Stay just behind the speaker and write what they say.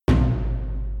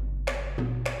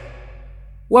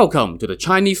Welcome to the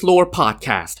Chinese Lore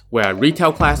Podcast, where I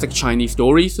retell classic Chinese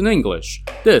stories in English.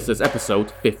 This is episode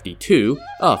 52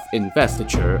 of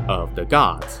Investiture of the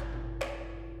Gods.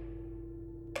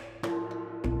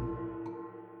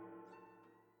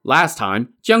 Last time,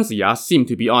 Jiang Ziya seemed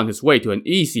to be on his way to an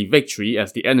easy victory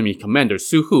as the enemy commander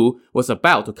Su Hu was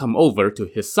about to come over to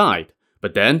his side.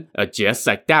 But then, a Jie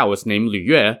sect Taoist named Lu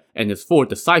Yue and his 4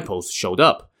 disciples showed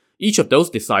up. Each of those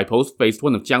disciples faced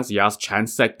one of Jiang Ziya's Chan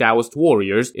sect Taoist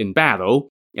warriors in battle,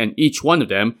 and each one of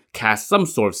them cast some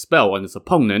sort of spell on his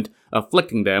opponent,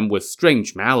 afflicting them with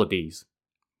strange maladies.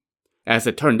 As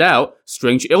it turned out,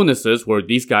 strange illnesses were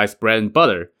these guys' bread and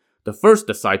butter. The first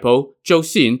disciple, Zhou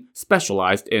Xin,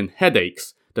 specialized in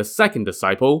headaches. The second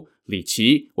disciple, Li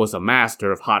Qi, was a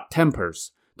master of hot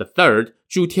tempers. The third,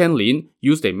 Zhu Tianlin,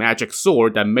 used a magic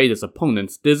sword that made his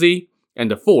opponents dizzy.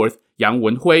 And the fourth, Yang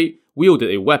Wenhui,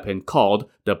 wielded a weapon called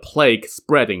the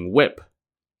Plague-Spreading Whip.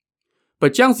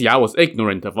 But Jiang Ziya was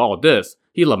ignorant of all this.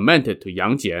 He lamented to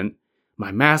Yang Jian,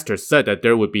 "My master said that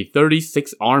there would be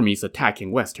 36 armies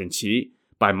attacking Western Qi.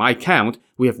 By my count,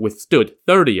 we have withstood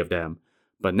 30 of them.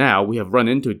 But now we have run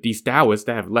into these Taoists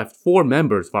that have left 4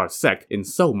 members of our sect in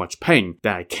so much pain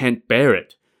that I can't bear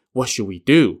it. What should we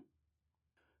do?"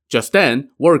 Just then,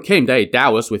 word came that a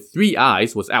Taoist with 3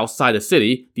 eyes was outside the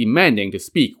city, demanding to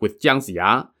speak with Jiang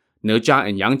Ziya. Ne Zha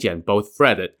and Yang Jian both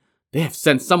fretted. They have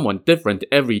sent someone different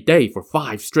every day for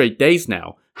 5 straight days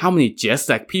now. How many Jie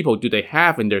sect people do they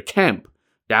have in their camp?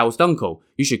 Taoist uncle,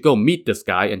 you should go meet this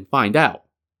guy and find out.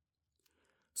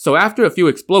 So after a few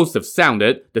explosives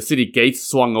sounded, the city gates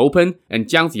swung open, and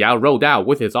Jiang Ziya rode out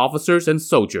with his officers and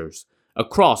soldiers.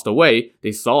 Across the way,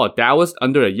 they saw a Taoist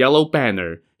under a yellow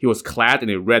banner. He was clad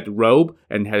in a red robe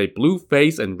and had a blue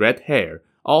face and red hair.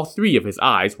 All 3 of his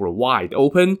eyes were wide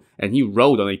open, and he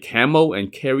rode on a camel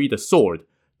and carried a sword.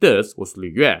 This was Lu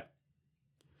Yue.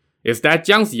 "Is that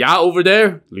Jiang Ziya over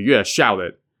there?" Lu Yue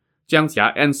shouted. Jiang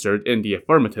Ziya answered in the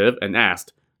affirmative and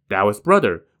asked, "Taoist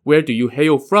brother, where do you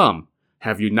hail from?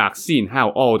 Have you not seen how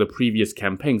all the previous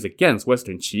campaigns against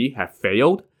Western Qi have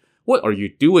failed? What are you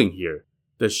doing here?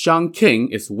 The Shang king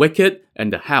is wicked,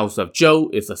 and the house of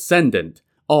Zhou is ascendant.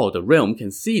 All the realm can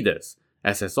see this.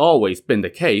 As has always been the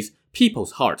case,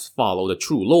 people's hearts follow the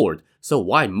true Lord, so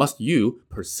why must you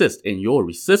persist in your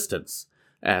resistance?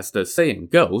 As the saying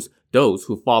goes, those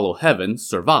who follow heaven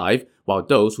survive, while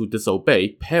those who disobey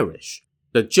perish.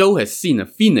 The Zhou has seen a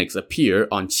phoenix appear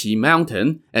on Qi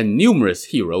Mountain, and numerous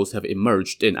heroes have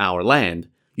emerged in our land.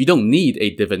 You don't need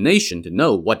a divination to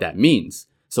know what that means.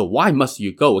 So why must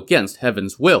you go against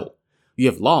heaven's will? You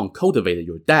have long cultivated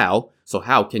your Tao, so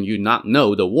how can you not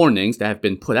know the warnings that have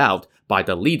been put out by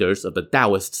the leaders of the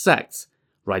Taoist sects?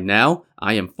 Right now,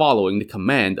 I am following the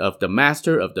command of the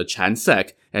master of the Chan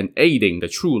sect and aiding the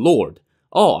true Lord.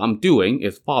 All I'm doing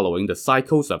is following the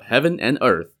cycles of heaven and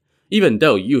earth. Even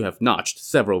though you have notched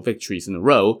several victories in a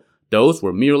row, those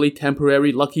were merely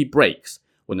temporary lucky breaks.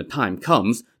 When the time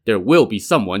comes, there will be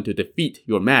someone to defeat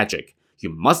your magic. You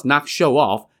must not show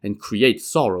off and create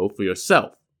sorrow for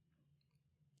yourself."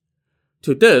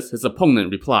 To this, his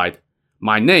opponent replied,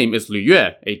 "My name is Lu Yue,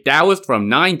 a Taoist from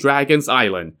 9 Dragons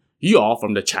Island. You all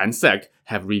from the Chan sect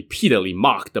have repeatedly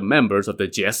mocked the members of the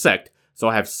Jie sect, so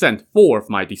I have sent 4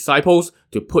 of my disciples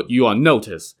to put you on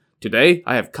notice. Today,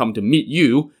 I have come to meet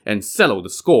you and settle the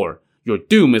score. Your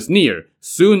doom is near.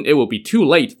 Soon it will be too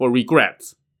late for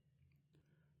regrets."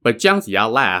 But Jiang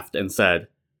Ziya laughed and said,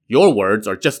 "Your words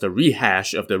are just a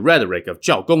rehash of the rhetoric of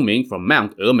Zhao Gongming from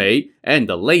Mount Emei and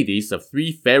the ladies of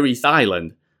 3 Fairies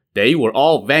Island. They were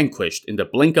all vanquished in the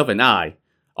blink of an eye.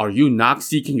 Are you not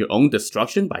seeking your own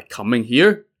destruction by coming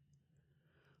here?"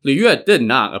 Lu Yue did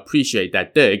not appreciate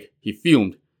that dig. He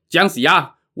fumed, "Jiang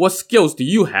Ziya, what skills do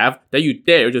you have that you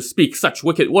dare to speak such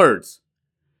wicked words?"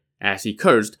 As he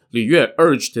cursed, Lu Yue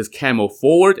urged his camel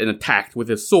forward and attacked with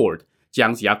his sword.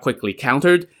 Jiang Ziya quickly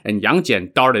countered, and Yang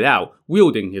Jian darted out,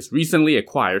 wielding his recently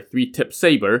acquired 3-tip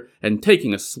saber and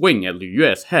taking a swing at Lu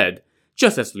Yue's head.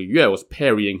 Just as Lu Yue was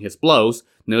parrying his blows,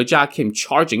 Ne Zha came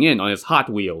charging in on his Hot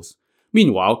Wheels.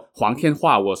 Meanwhile, Huang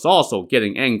Tianhua was also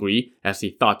getting angry as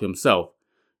he thought to himself,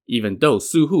 "Even though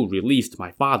Su Hu released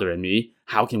my father and me,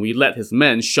 how can we let his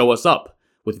men show us up?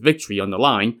 With victory on the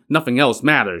line, nothing else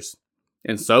matters."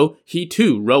 And so, he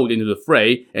too rode into the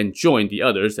fray and joined the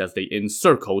others as they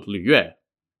encircled Lu Yue.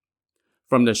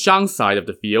 From the Shang side of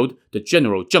the field, the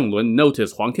general Zheng Lun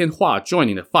noticed Huang Tianhua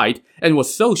joining the fight and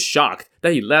was so shocked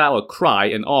that he let out a cry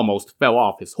and almost fell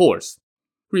off his horse.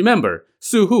 Remember,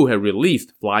 Su Hu had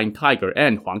released Flying Tiger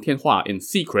and Huang Tianhua in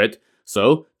secret,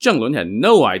 so Zheng Lun had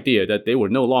no idea that they were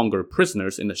no longer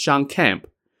prisoners in the Shang camp.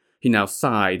 He now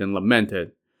sighed and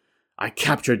lamented, "I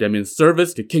captured them in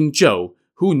service to King Zhou,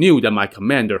 Who knew that my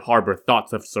commander harbored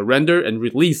thoughts of surrender and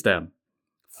release them?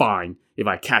 Fine, if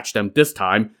I catch them this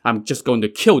time, I'm just going to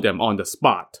kill them on the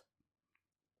spot.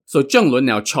 So Zheng Lun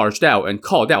now charged out and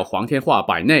called out Huang Tianhua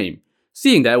by name.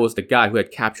 Seeing that it was the guy who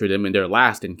had captured him in their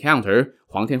last encounter,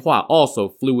 Huang Tianhua also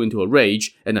flew into a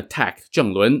rage and attacked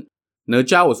Zheng Lun. Ne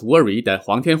Zha was worried that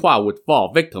Huang Tianhua would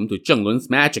fall victim to Zheng Lun's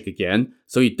magic again,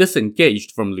 so he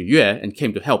disengaged from Lu Yue and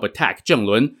came to help attack Zheng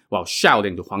Lun while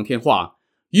shouting to Huang Tianhua,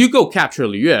 "You go capture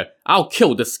Lu Yue, I'll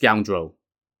kill this scoundrel."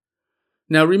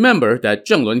 Now remember that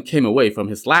Zheng Lun came away from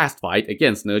his last fight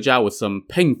against Ne Zha with some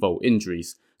painful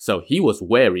injuries, so he was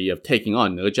wary of taking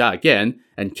on Ne Zha again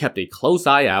and kept a close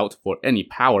eye out for any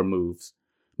power moves.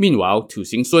 Meanwhile, Tu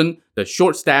Xingsun, the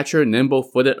short-stature,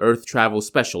 nimble-footed earth travel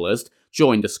specialist,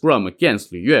 joined the scrum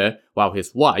against Lu Yue, while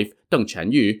his wife, Deng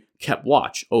Chanyu, kept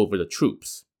watch over the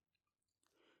troops.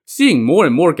 Seeing more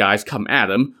and more guys come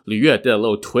at him, Lu Yue did a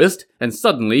little twist, and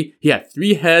suddenly he had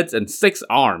 3 heads and 6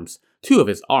 arms. 2 of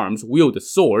his arms wielded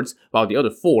swords, while the other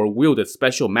 4 wielded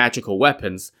special magical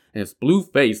weapons, and his blue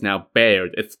face now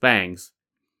bared its fangs.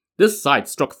 This sight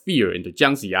struck fear into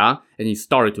Jiang Ziya, and he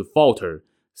started to falter.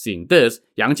 Seeing this,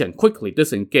 Yang Jian quickly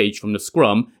disengaged from the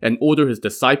scrum and ordered his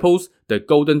disciples, the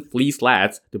Golden Fleece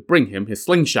lads, to bring him his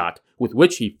slingshot, with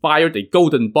which he fired a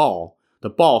golden ball. The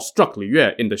ball struck Lu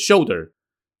Yue in the shoulder.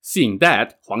 Seeing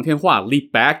that, Huang Tianhua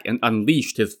leaped back and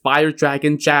unleashed his Fire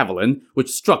Dragon Javelin,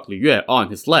 which struck Lu Yue on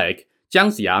his leg. Jiang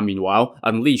Ziya, meanwhile,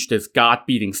 unleashed his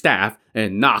god-beating staff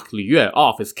and knocked Lu Yue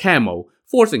off his camel,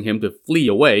 forcing him to flee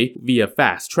away via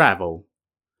fast travel.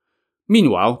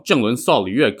 Meanwhile, Zheng Lun saw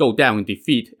Lu Yue go down in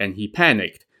defeat and he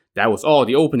panicked. That was all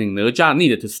the opening Ne Zha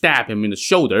needed to stab him in the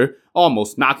shoulder,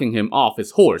 almost knocking him off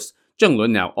his horse. Zheng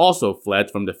Lun now also fled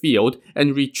from the field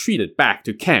and retreated back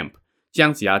to camp.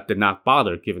 Jiang Ziya did not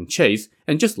bother giving chase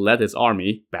and just led his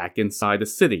army back inside the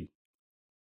city.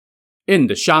 In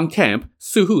the Shang camp,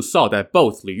 Su Hu saw that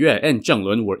both Lu Yue and Zheng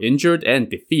Lun were injured and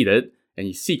defeated, and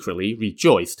he secretly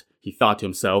rejoiced. He thought to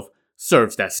himself,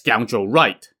 "Serves that scoundrel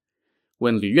right."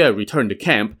 When Lu Yue returned to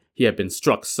camp, he had been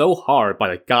struck so hard by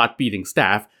the god-beating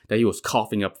staff that he was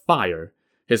coughing up fire.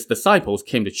 His disciples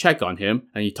came to check on him,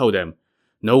 and he told them,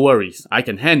 "No worries, I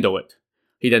can handle it."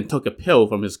 He then took a pill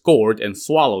from his gourd and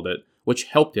swallowed it, which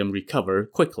helped him recover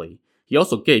quickly. He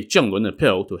also gave Zheng Lun a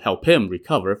pill to help him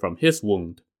recover from his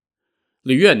wound.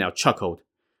 Lu Yue now chuckled.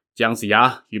 "Jiang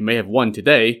Ziya, you may have won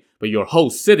today, but your whole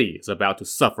city is about to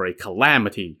suffer a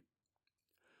calamity."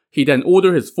 He then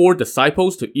ordered his 4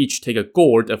 disciples to each take a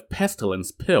gourd of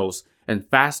pestilence pills and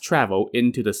fast travel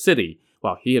into the city,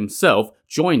 while he himself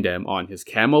joined them on his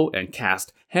camel and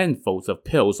cast handfuls of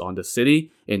pills on the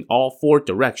city in all 4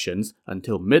 directions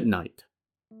until midnight.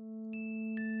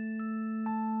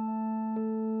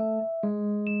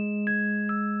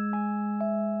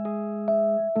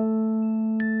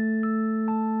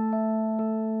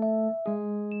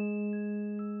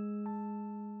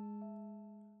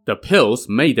 The pills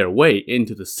made their way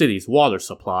into the city's water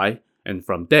supply, and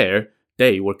from there,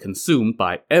 they were consumed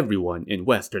by everyone in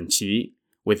Western Qi.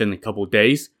 Within a couple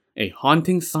days, a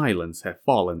haunting silence had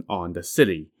fallen on the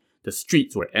city. The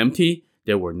streets were empty,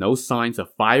 there were no signs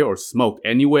of fire or smoke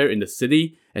anywhere in the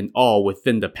city, and all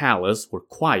within the palace were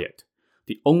quiet.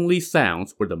 The only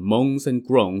sounds were the moans and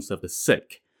groans of the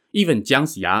sick. Even Jiang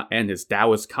Ziya and his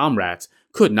Taoist comrades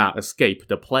could not escape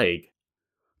the plague.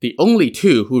 The only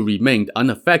 2 who remained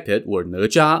unaffected were Ne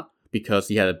Zha, because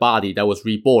he had a body that was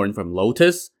reborn from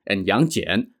Lotus, and Yang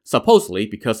Jian, supposedly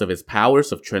because of his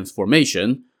powers of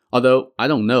transformation, although I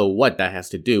don't know what that has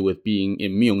to do with being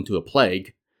immune to a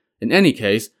plague. In any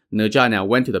case, Ne Zha now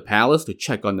went to the palace to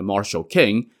check on the martial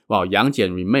king, while Yang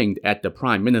Jian remained at the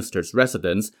prime minister's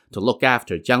residence to look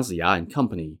after Jiang Ziya and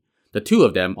company. The 2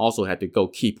 of them also had to go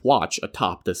keep watch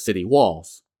atop the city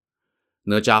walls.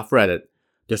 Ne Zha fretted,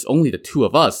 "There's only the 2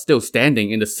 of us still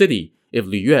standing in the city. If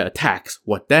Lu Yue attacks,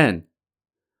 what then?"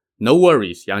 "No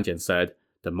worries," Yang Jian said.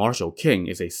 "The martial king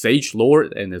is a sage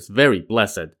lord and is very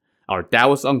blessed. Our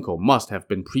Taoist uncle must have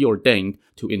been preordained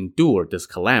to endure this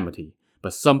calamity,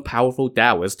 but some powerful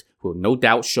Taoist will no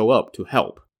doubt show up to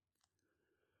help."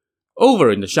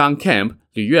 Over in the Shang camp,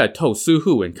 Lu Yue told Su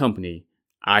Hu and company,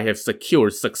 "I have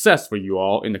secured success for you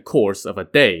all in the course of a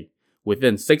day.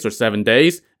 Within 6 or 7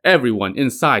 days, everyone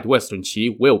inside Western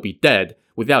Qi will be dead,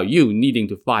 without you needing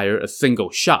to fire a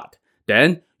single shot.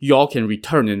 Then, you all can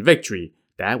return in victory.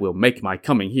 That will make my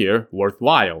coming here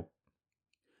worthwhile."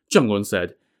 Zheng Lun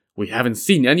said, "We haven't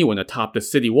seen anyone atop the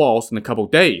city walls in a couple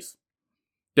days."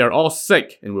 "They're all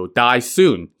sick and will die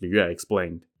soon," Lu Yue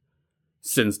explained.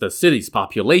 "Since the city's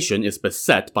population is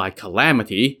beset by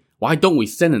calamity, why don't we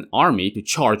send an army to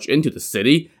charge into the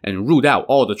city and root out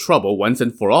all the trouble once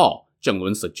and for all? Zheng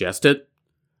Lun suggested.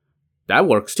 That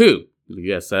works too, Lu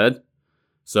Yue said.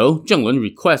 So Zheng Lun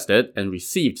requested and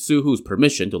received Su Hu's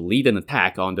permission to lead an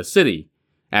attack on the city.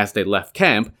 As they left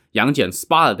camp, Yang Jian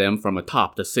spotted them from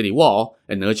atop the city wall,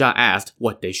 and Ne Zha asked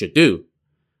what they should do.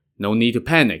 No need to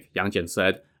panic, Yang Jian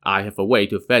said. I have a way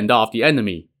to fend off the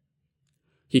enemy.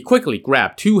 He quickly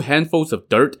grabbed 2 handfuls of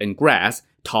dirt and grass,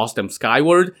 tossed them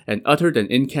skyward, and uttered an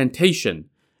incantation.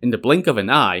 In the blink of an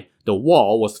eye, the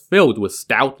wall was filled with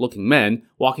stout-looking men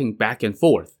walking back and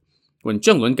forth. When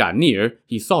Zheng Lun got near,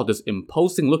 he saw this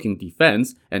imposing-looking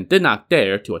defense and did not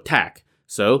dare to attack,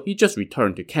 so he just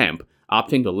returned to camp,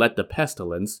 opting to let the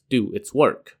pestilence do its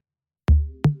work.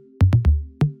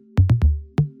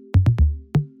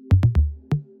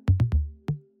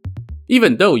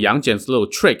 Even though Yang Jian's little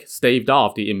trick staved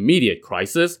off the immediate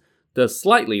crisis, the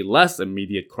slightly less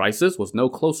immediate crisis was no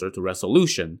closer to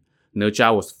resolution. Ne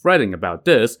Zha was fretting about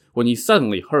this when he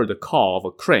suddenly heard the call of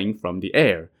a crane from the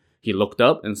air. He looked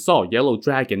up and saw Yellow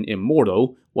Dragon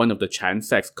Immortal, one of the Chan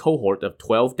sect's cohort of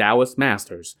 12 Taoist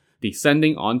masters,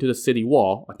 descending onto the city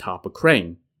wall atop a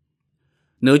crane.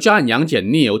 Ne Zha and Yang Jian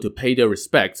kneeled to pay their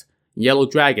respects. Yellow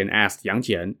Dragon asked Yang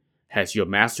Jian, "Has your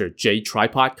master Jade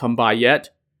Tripod come by yet?"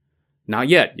 "Not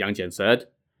yet," Yang Jian said.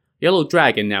 Yellow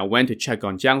Dragon now went to check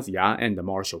on Jiang Ziya and the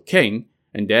Martial King,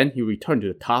 and then he returned to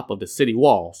the top of the city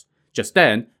walls. Just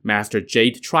then, Master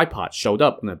Jade Tripod showed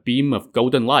up in a beam of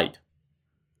golden light.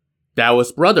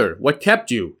 "Taoist brother, what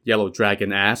kept you?" Yellow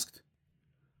Dragon asked.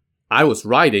 "I was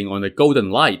riding on the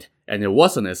golden light, and it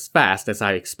wasn't as fast as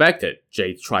I expected,"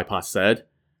 Jade Tripod said.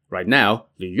 "Right now,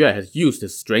 Lu Yue has used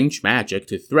his strange magic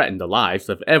to threaten the lives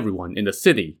of everyone in the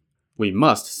city. We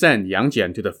must send Yang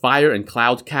Jian to the Fire and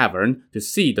Cloud Cavern to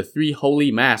see the 3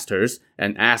 holy masters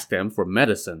and ask them for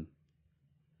medicine."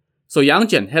 So Yang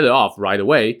Jian headed off right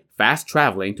away, fast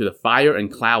traveling to the Fire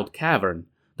and Cloud Cavern.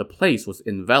 The place was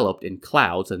enveloped in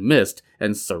clouds and mist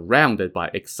and surrounded by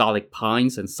exotic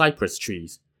pines and cypress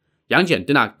trees. Yang Jian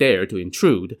did not dare to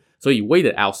intrude, so he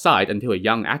waited outside until a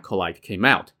young acolyte came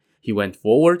out. He went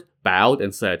forward, bowed,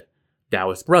 and said,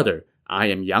 "Taoist brother, I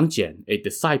am Yang Jian, a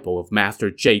disciple of Master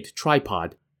Jade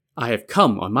Tripod. I have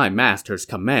come on my master's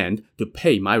command to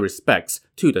pay my respects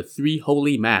to the 3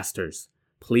 holy masters.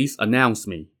 Please announce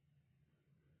me."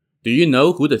 "Do you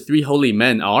know who the 3 holy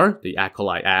men are?" the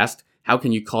acolyte asked. "How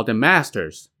can you call them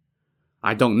masters?"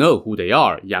 "I don't know who they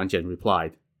are," Yang Jian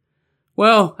replied.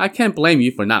 "Well, I can't blame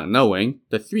you for not knowing.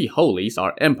 The 3 holies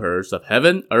are emperors of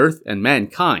heaven, earth, and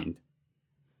mankind."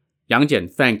 Yang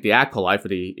Jian thanked the acolyte for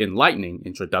the enlightening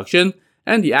introduction,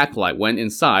 and the acolyte went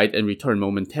inside and returned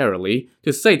momentarily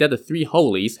to say that the 3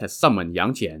 holies had summoned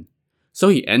Yang Jian. So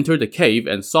he entered the cave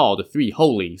and saw the 3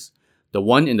 holies. The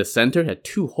one in the center had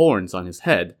 2 horns on his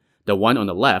head. The one on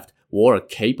the left wore a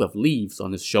cape of leaves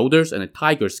on his shoulders and a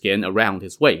tiger skin around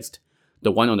his waist.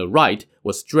 The one on the right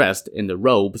was dressed in the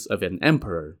robes of an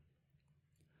emperor.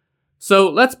 So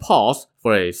let's pause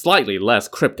for a slightly less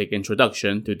cryptic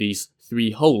introduction to these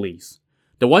 3 holies.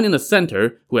 The one in the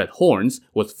center, who had horns,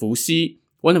 was Fu Xi,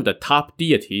 one of the top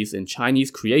deities in Chinese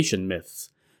creation myths.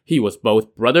 He was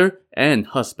both brother and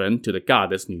husband to the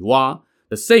goddess Nuwa,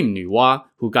 the same Nuwa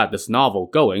who got this novel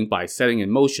going by setting in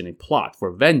motion a plot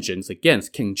for vengeance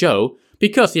against King Zhou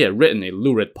because he had written a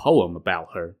lurid poem about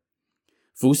her.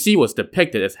 Fu Xi was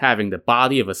depicted as having the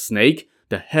body of a snake,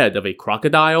 the head of a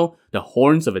crocodile, the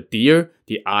horns of a deer,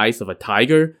 the eyes of a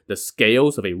tiger, the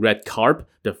scales of a red carp,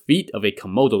 the feet of a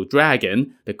Komodo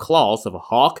dragon, the claws of a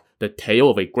hawk, the tail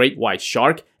of a great white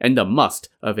shark, and the musk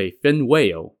of a fin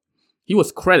whale. He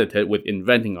was credited with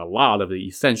inventing a lot of the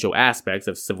essential aspects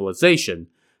of civilization,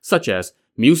 such as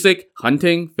music,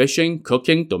 hunting, fishing,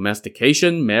 cooking,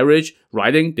 domestication, marriage,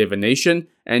 writing, divination,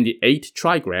 and the 8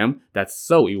 trigram that's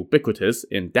so ubiquitous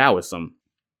in Taoism.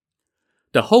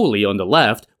 The holy on the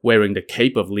left, wearing the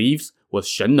cape of leaves, was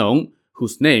Shen Nong,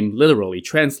 whose name literally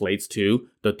translates to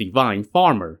the divine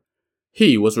farmer.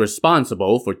 He was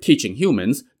responsible for teaching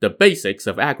humans the basics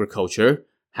of agriculture,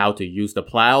 how to use the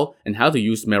plow, and how to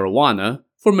use marijuana,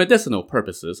 for medicinal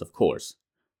purposes, of course.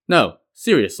 No,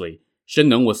 seriously, Shen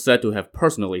Nong was said to have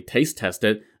personally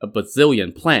taste-tested a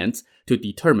bazillion plants to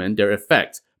determine their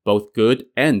effects, both good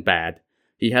and bad.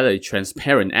 He had a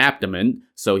transparent abdomen,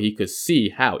 so he could see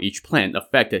how each plant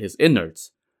affected his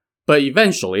innards. But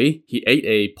eventually, he ate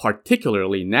a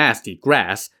particularly nasty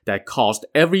grass that caused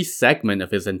every segment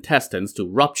of his intestines to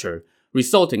rupture,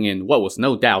 resulting in what was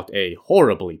no doubt a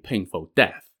horribly painful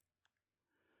death.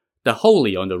 The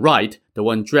holy on the right, the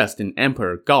one dressed in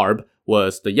emperor garb,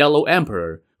 was the Yellow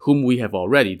Emperor, whom we have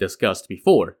already discussed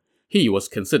before. He was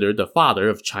considered the father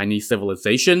of Chinese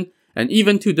civilization, and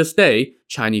even to this day,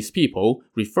 Chinese people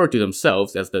refer to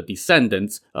themselves as the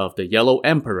descendants of the Yellow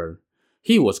Emperor.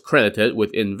 He was credited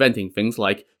with inventing things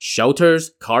like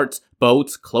shelters, carts,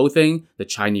 boats, clothing, the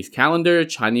Chinese calendar,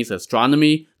 Chinese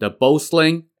astronomy, the bow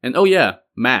sling, and oh yeah,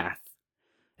 math.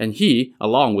 And he,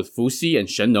 along with Fuxi and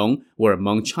Shen-Nong, were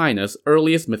among China's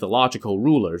earliest mythological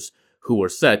rulers, who were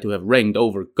said to have reigned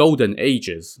over golden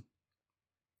ages.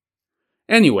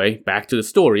 Anyway, back to the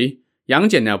story. Yang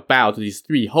Jian now bowed to these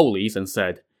three holies and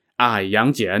said, I,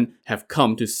 Yang Jian, have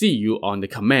come to see you on the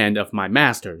command of my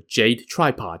master, Jade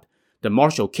Tripod. The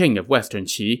martial king of Western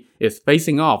Qi is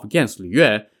facing off against Lu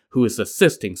Yue, who is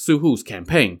assisting Su Hu's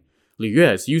campaign. Lu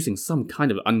Yue is using some kind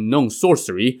of unknown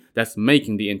sorcery that's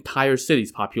making the entire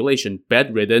city's population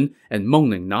bedridden and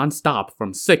moaning non-stop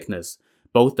from sickness.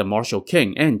 Both the martial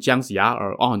king and Jiang Ziya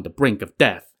are on the brink of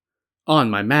death.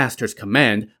 On my master's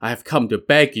command, I have come to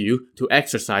beg you to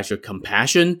exercise your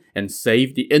compassion and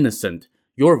save the innocent.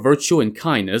 Your virtue and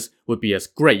kindness would be as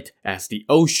great as the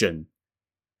ocean.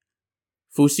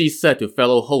 Fuxi said to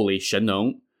fellow holy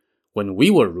Shen-Nong, When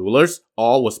we were rulers,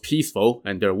 all was peaceful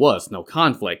and there was no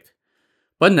conflict.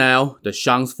 But now, the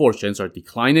Shang's fortunes are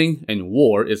declining and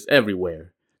war is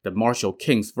everywhere. The martial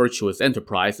king's virtuous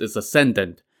enterprise is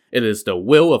ascendant. It is the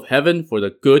will of heaven for the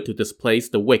good to displace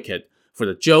the wicked, for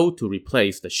the Zhou to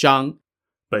replace the Shang.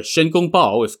 But Shen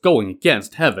Gongbao is going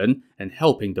against heaven and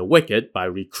helping the wicked by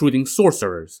recruiting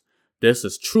sorcerers. This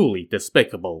is truly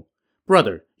despicable.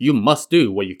 Brother, you must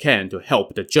do what you can to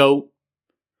help the Zhou.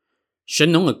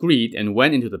 Shen-Nong agreed and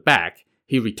went into the back.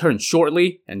 He returned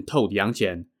shortly and told Yang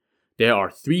Jian, There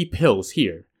are 3 pills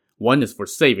here. One is for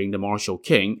saving the martial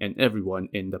king and everyone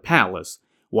in the palace.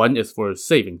 One is for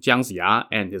saving Jiang Ziya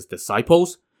and his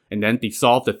disciples. And then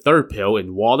dissolve the 3rd pill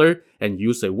in water and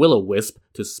use a will-o-wisp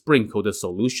to sprinkle the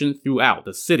solution throughout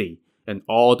the city, and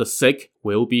all the sick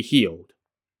will be healed.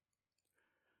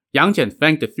 Yang Jian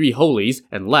thanked the 3 holies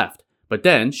and left, but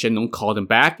then Shen-Nong called him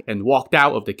back and walked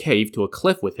out of the cave to a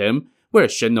cliff with him, where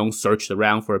Shen-Nong searched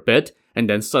around for a bit and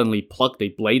then suddenly plucked a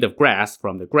blade of grass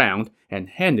from the ground and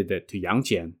handed it to Yang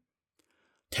Jian.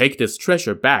 Take this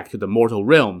treasure back to the mortal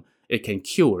realm. It can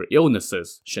cure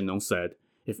illnesses, Shen-Nong said.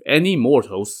 If any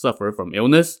mortals suffer from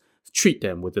illness, treat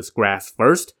them with this grass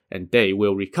first, and they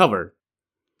will recover.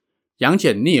 Yang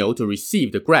Jian kneeled to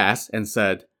receive the grass and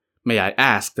said, May I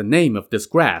ask the name of this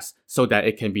grass, so that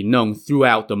it can be known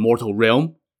throughout the mortal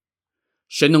realm?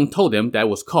 Shen-Nong told him that it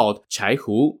was called Chai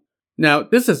Hu. Now,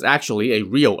 this is actually a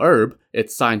real herb.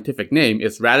 Its scientific name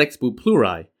is Radix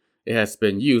bupluri. It has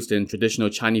been used in traditional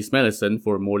Chinese medicine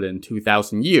for more than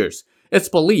 2,000 years. It's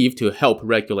believed to help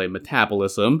regulate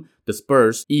metabolism,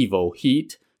 disperse evil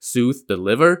heat, soothe the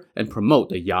liver, and promote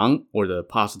the yang, or the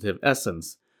positive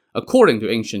essence. According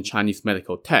to ancient Chinese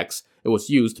medical texts, it was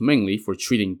used mainly for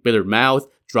treating bitter mouth,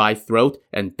 dry throat,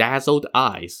 and dazzled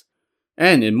eyes.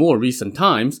 And in more recent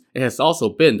times, it has also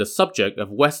been the subject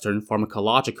of Western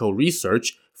pharmacological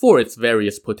research for its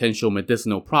various potential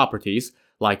medicinal properties,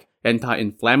 like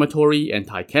anti-inflammatory,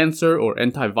 anti-cancer, or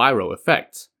antiviral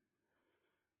effects.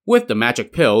 With the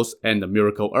magic pills and the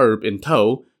miracle herb in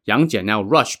tow, Yang Jian now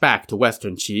rushed back to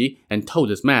Western Qi and told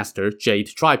his master, Jade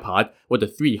Tripod, what the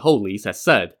 3 holies had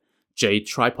said. Jade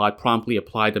Tripod promptly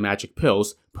applied the magic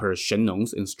pills per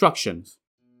Shen-Nong's instructions.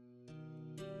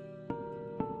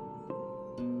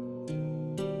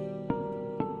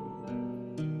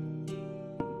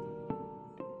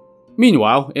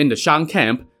 Meanwhile, in the Shang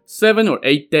camp, 7 or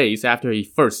 8 days after he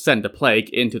first sent the plague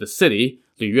into the city,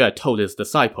 Lu Yue told his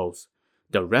disciples,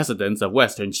 The residents of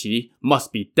Western Qi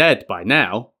must be dead by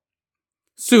now.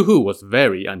 Su Hu was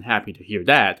very unhappy to hear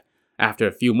that. After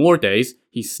a few more days,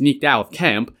 he sneaked out of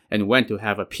camp and went to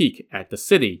have a peek at the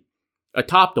city.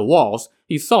 Atop the walls,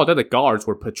 he saw that the guards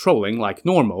were patrolling like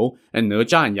normal, and Ne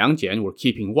Zha and Yang Jian were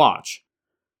keeping watch.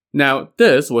 Now,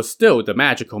 this was still the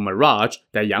magical mirage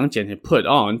that Yang Jian had put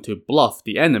on to bluff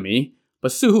the enemy,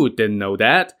 but Su Hu didn't know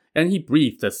that, and he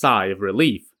breathed a sigh of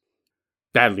relief.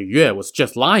 That Lu Yue was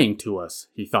just lying to us,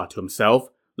 he thought to himself.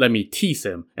 Let me tease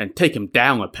him and take him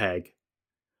down a peg.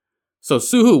 So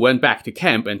Su Hu went back to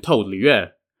camp and told Lu Yue,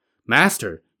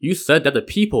 Master, you said that the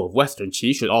people of Western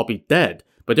Qi should all be dead,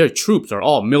 but their troops are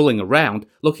all milling around,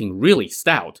 looking really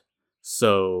stout.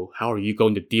 So, how are you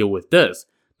going to deal with this?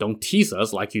 Don't tease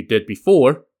us like you did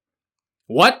before.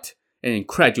 What? An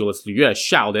incredulous Lu Yue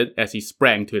shouted as he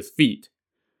sprang to his feet.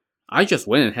 I just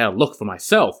went and had a look for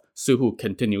myself, Su Hu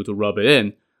continued to rub it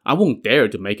in. I won't dare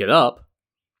to make it up.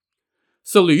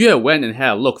 So Lu Yue went and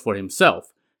had a look for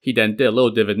himself. He then did a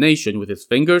little divination with his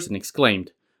fingers and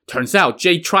exclaimed, Turns out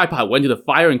Jade Tripod went to the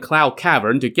Fire and Cloud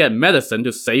Cavern to get medicine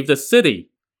to save the city.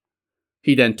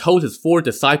 He then told his 4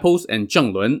 disciples and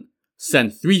Zheng Lun,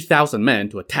 Send 3,000 men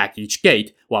to attack each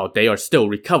gate while they are still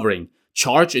recovering,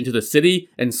 charge into the city,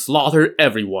 and slaughter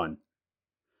everyone.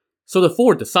 So the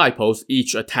 4 disciples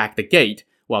each attacked the gate,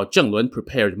 while Zheng Lun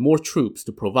prepared more troops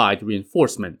to provide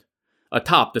reinforcement.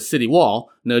 Atop the city wall,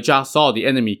 Ne Zha saw the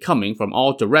enemy coming from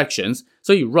all directions,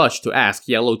 so he rushed to ask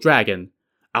Yellow Dragon,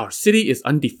 "Our city is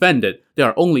undefended. There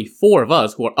are only 4 of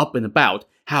us who are up and about.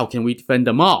 How can we fend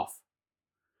them off?"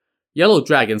 Yellow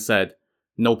Dragon said,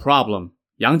 "No problem.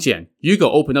 Yang Jian, you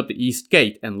go open up the east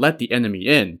gate and let the enemy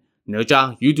in. Ne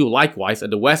Zha, you do likewise at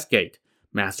the west gate.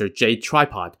 Master Jade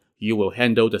Tripod, you will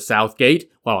handle the south gate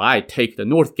while I take the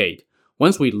north gate.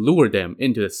 Once we lure them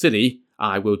into the city,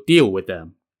 I will deal with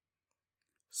them."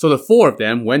 So the 4 of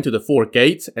them went to the 4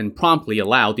 gates and promptly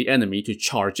allowed the enemy to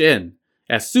charge in.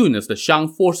 As soon as the Shang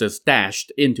forces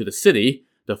dashed into the city,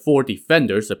 the 4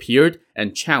 defenders appeared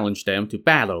and challenged them to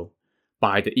battle.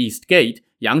 By the east gate,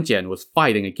 Yang Jian was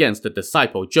fighting against the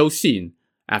disciple Zhou Xin.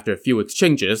 After a few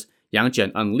exchanges, Yang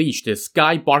Jian unleashed his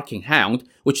sky-barking hound,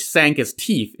 which sank his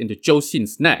teeth into Zhou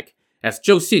Xin's neck. As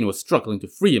Zhou Xin was struggling to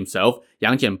free himself,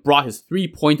 Yang Jian brought his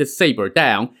 3-pointed saber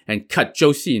down and cut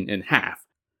Zhou Xin in half.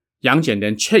 Yang Jian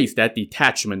then chased that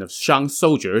detachment of Shang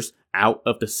soldiers out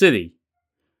of the city.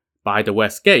 By the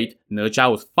west gate, Ne Zha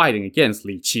was fighting against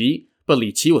Li Qi, but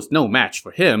Li Qi was no match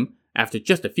for him. After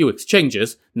just a few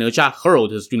exchanges, Ne Zha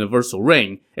hurled his universal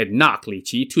ring and knocked Li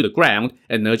Qi to the ground,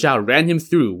 and Ne Zha ran him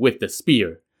through with the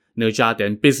spear. Ne Zha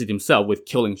then busied himself with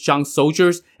killing Shang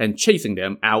soldiers and chasing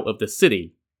them out of the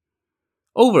city.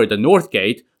 Over at the north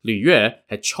gate, Lu Yue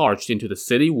had charged into the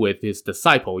city with his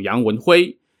disciple Yang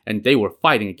Wenhui, and they were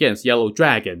fighting against Yellow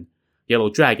Dragon. Yellow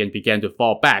Dragon began to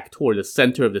fall back toward the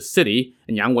center of the city,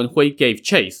 and Yang Wenhui gave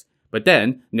chase. But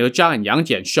then, Ne Zha and Yang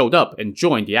Jian showed up and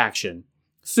joined the action.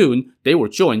 Soon, they were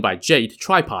joined by Jade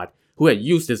Tripod, who had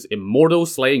used his immortal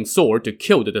slaying sword to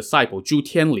kill the disciple Zhu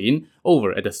Tianlin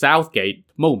over at the south gate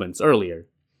moments earlier.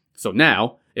 So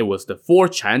now, it was the 4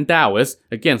 Chan Taoists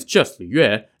against just Lu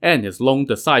Yue and his lone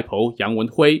disciple Yang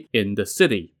Wenhui in the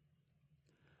city.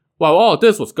 While all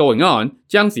this was going on,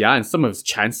 Jiang Ziya and some of his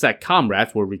Chan sect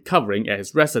comrades were recovering at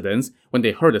his residence when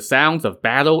they heard the sounds of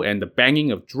battle and the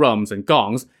banging of drums and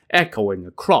gongs echoing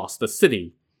across the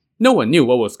city. No one knew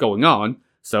what was going on,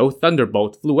 so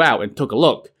Thunderbolt flew out and took a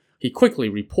look. He quickly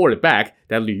reported back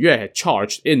that Lu Yue had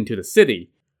charged into the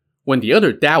city. When the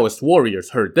other Taoist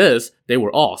warriors heard this, they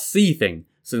were all seething,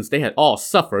 since they had all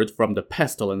suffered from the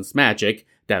pestilence magic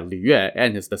that Lu Yue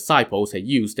and his disciples had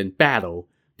used in battle.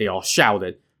 They all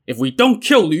shouted, "If we don't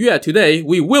kill Lu Yue today,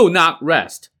 we will not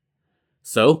rest."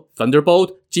 So,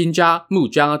 Thunderbolt, Jin Zha, Mu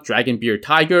Zha, Dragonbeard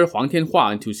Tiger, Huang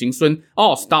Tianhua, and Tu Xingsun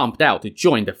all stomped out to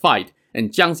join the fight,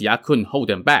 and Jiang Ziya couldn't hold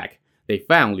them back. They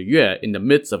found Lu Yue in the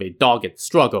midst of a dogged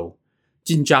struggle.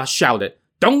 Jin Zha shouted,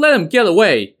 "Don't let him get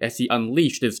away!" as he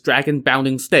unleashed his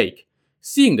dragon-bounding stake.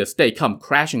 Seeing the stake come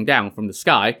crashing down from the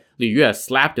sky, Lu Yue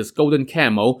slapped his golden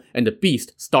camel, and the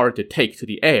beast started to take to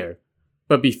the air.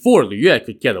 But before Lu Yue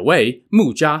could get away,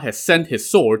 Mu Zha had sent his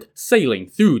sword sailing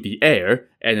through the air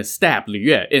and stabbed Lu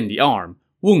Yue in the arm.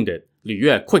 Wounded, Lu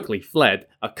Yue quickly fled,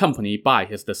 accompanied by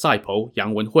his disciple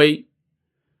Yang Wenhui.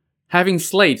 Having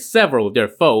slayed several of their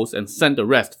foes and sent the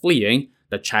rest fleeing,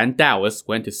 the Chan Taoists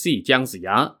went to see Jiang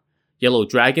Ziya. Yellow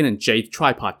Dragon and Jade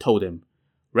Tripod told him,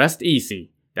 "Rest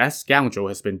easy. That scoundrel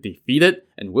has been defeated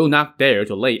and will not dare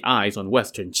to lay eyes on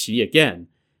Western Qi again.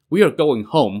 We are going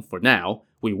home for now.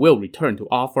 We will return to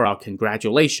offer our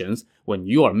congratulations when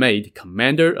you are made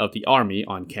commander of the army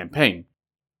on campaign."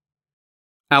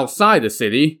 Outside the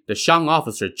city, the Shang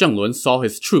officer Zheng Lun saw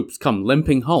his troops come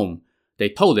limping home. They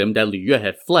told him that Lu Yue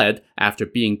had fled after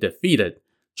being defeated.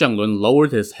 Zheng Lun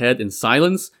lowered his head in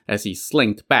silence as he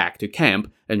slinked back to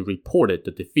camp and reported the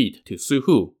defeat to Su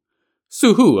Hu.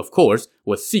 Su Hu, of course,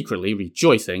 was secretly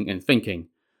rejoicing and thinking,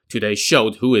 "Today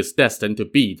showed who is destined to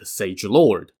be the Sage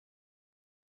Lord."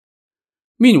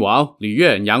 Meanwhile, Lu Yue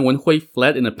and Yang Wenhui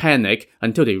fled in a panic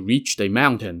until they reached a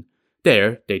mountain.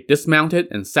 There, they dismounted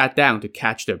and sat down to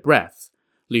catch their breaths.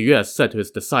 Lu Yue said to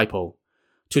his disciple,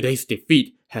 "Today's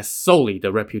defeat has sullied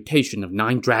the reputation of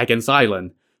Nine Dragons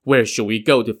Island. Where should we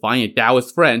go to find a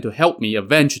Taoist friend to help me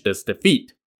avenge this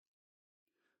defeat?"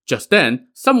 Just then,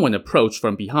 someone approached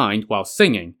from behind while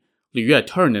singing. Lu Yue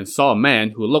turned and saw a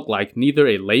man who looked like neither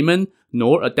a layman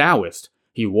nor a Taoist.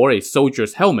 He wore a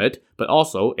soldier's helmet, but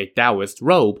also a Taoist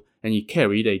robe, and he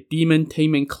carried a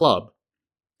demon-taming club.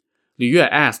 Lu Yue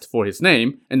asked for his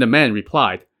name, and the man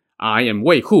replied, "I am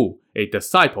Wei Hu, a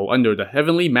disciple under the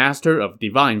heavenly master of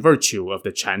divine virtue of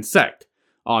the Chan sect.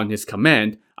 On his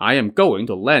command, I am going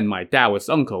to lend my Taoist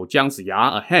uncle Jiang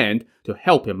Ziya a hand to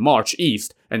help him march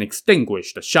east and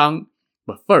extinguish the Shang.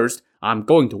 But first, I'm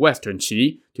going to Western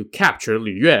Qi to capture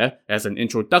Lü Yue as an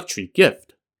introductory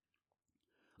gift.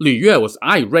 Lü Yue was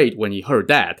irate when he heard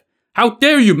that. How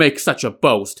dare you make such a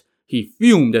boast? He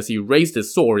fumed as he raised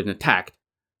his sword and attacked.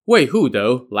 Wei Hu,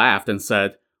 though, laughed and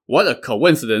said, What a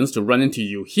coincidence to run into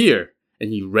you here,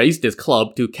 and he raised his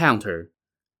club to counter.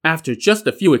 After just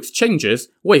a few exchanges,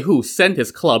 Wei Hu sent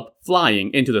his club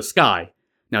flying into the sky.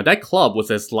 Now that club was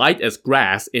as light as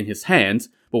grass in his hands,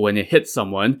 but when it hit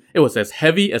someone, it was as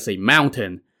heavy as a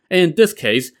mountain. And in this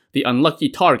case, the unlucky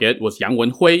target was Yang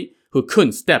Wenhui, who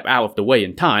couldn't step out of the way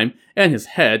in time, and his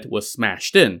head was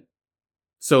smashed in.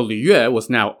 So Lü Yue was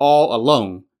now all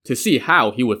alone. To see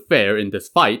how he would fare in this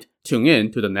fight, tune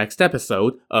in to the next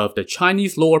episode of the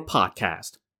Chinese Lore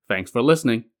Podcast. Thanks for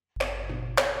listening.